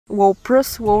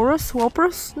Walrus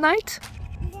night?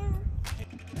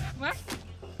 What?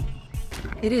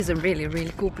 It is a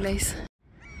really cool place.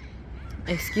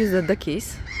 Excuse the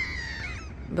duckies,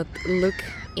 but look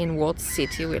in what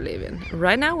city we live in.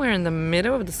 Right now we're in the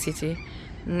middle of the city,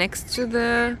 next to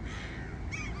the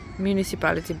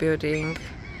municipality building,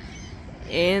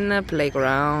 in a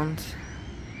playground,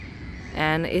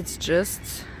 and it's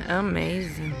just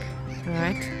amazing,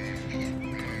 right?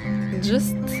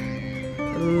 Just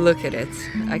look at it.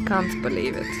 I can't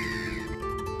believe it.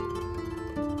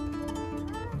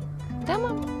 Come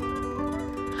on.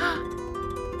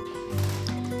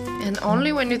 And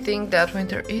only when you think that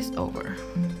winter is over.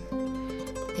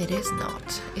 It is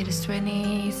not. It is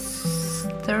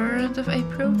 23rd of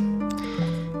April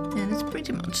and it's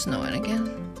pretty much snowing again.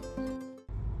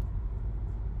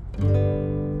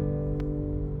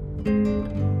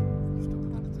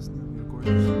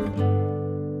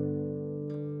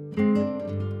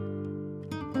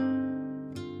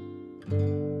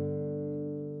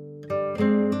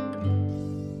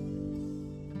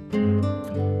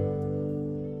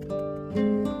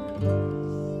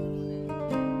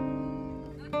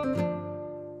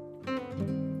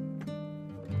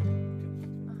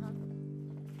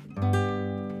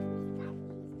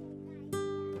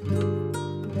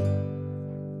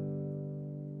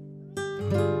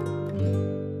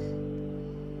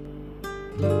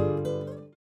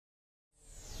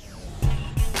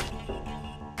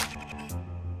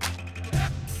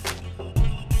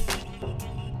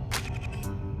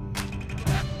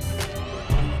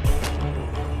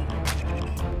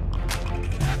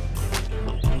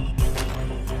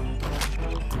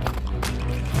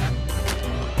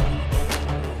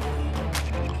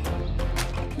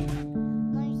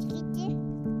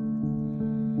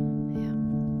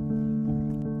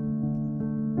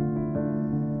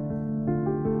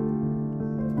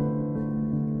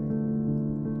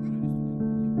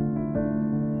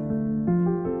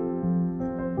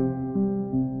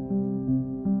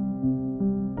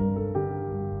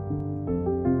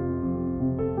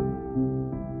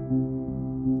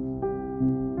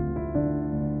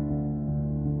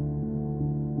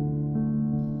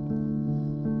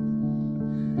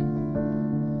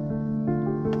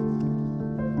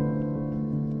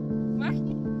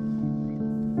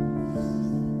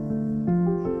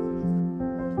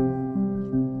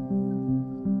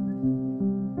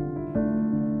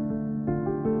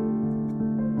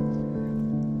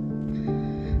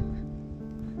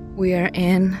 We are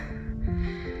in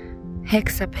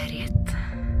Häxberget,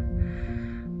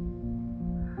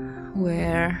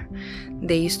 where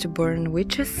they used to burn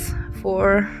witches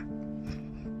for,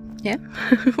 yeah,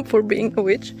 for being a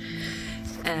witch.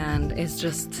 And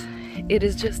it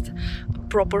is just a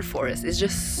proper forest. It's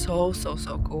just so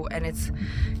cool, and it's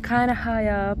kind of high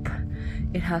up.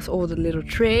 It has all the little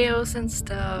trails and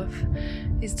stuff.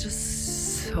 It's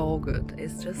just so good.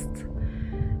 It's just,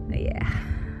 yeah.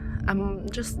 I'm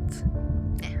just,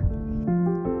 yeah.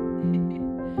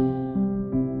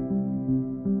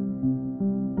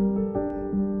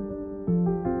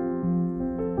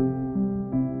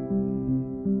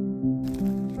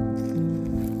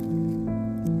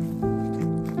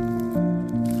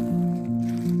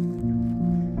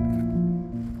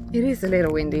 It is a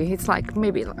little windy. It's like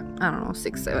maybe, I don't know,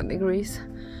 6-7 degrees.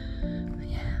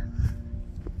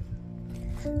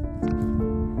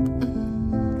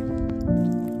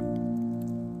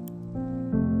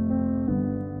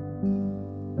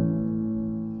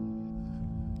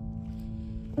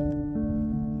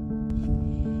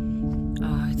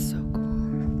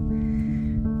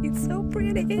 It's so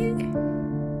pretty.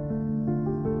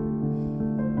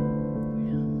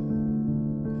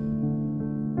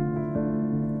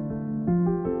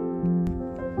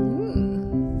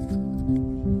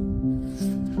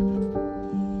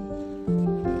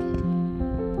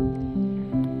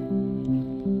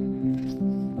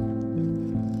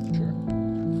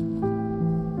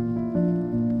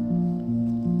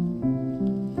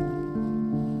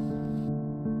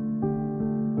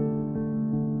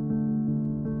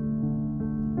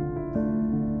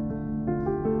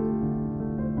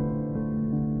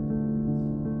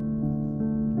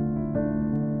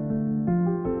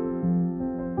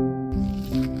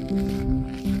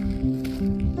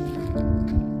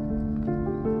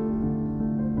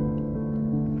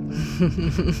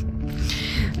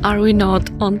 Are we not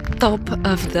on top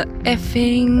of the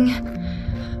effing?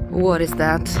 What is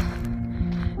that?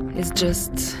 It's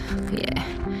just, yeah,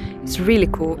 it's really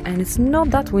cool, and it's not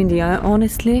that windy. I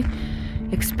honestly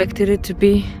expected it to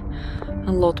be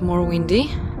a lot more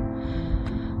windy.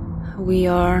 We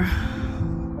are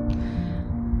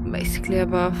basically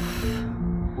above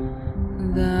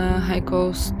the high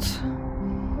coast.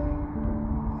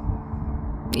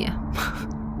 Yeah.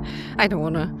 I don't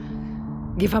want to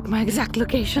give up my exact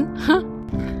location.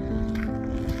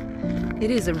 It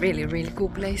is a really, really cool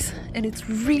place, and it's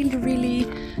really, really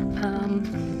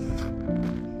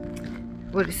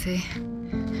what do you say,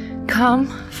 calm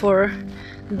for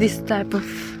this type of,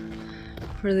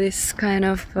 for this kind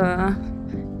of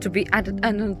to be at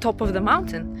on top of the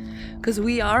mountain, because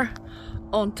we are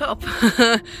on top.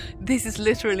 This is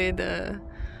literally the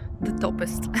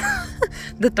toppest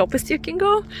the toppest you can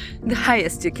go, the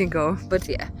highest you can go. But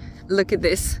yeah, look at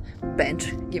this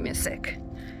bench. Give me a sec.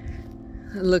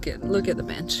 Look at the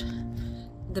bench.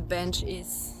 The bench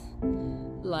is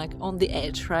like on the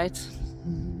edge, right?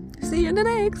 See you in the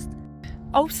next.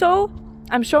 Also,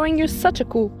 I'm showing you such a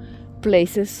cool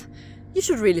places. You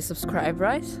should really subscribe,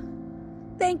 right?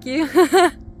 Thank you.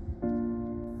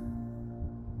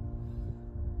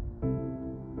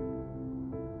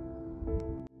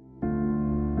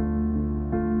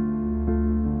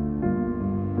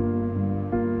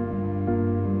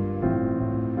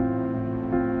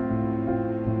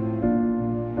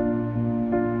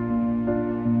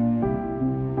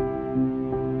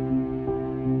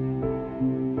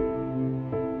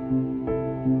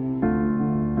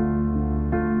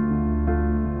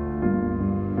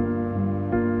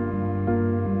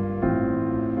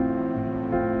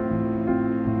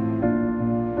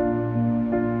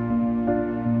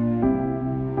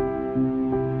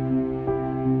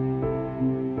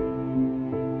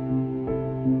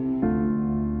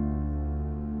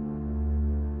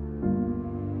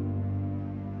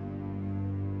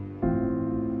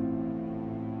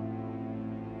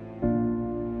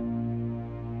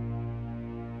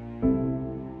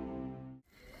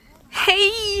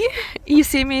 Hey, you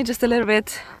see me just a little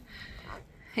bit.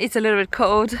 It's a little bit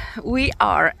cold. We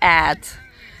are at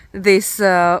this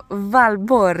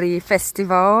Valborg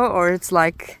festival, or it's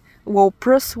like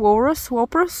Walrus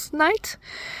night.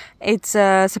 It's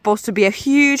supposed to be a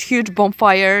huge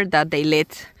bonfire that they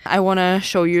lit. I want to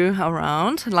show you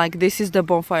around. Like, this is the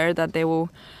bonfire that they will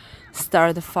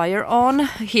start the fire on.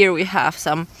 Here we have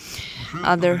some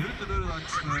other.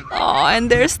 Oh, and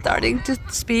they're starting to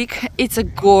speak. It's a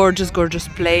gorgeous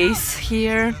place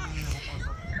here.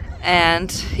 And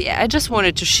yeah, I just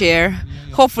wanted to share.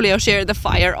 Hopefully I'll share the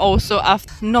fire also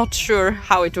after. Not sure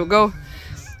how it will go.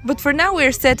 But for now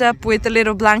we're set up with a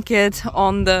little blanket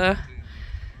on the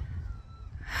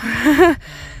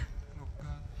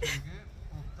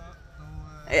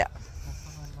yeah,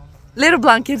 little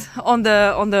blanket on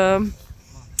the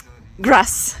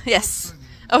grass. Yes.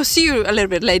 I'll see you a little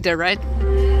bit later, right?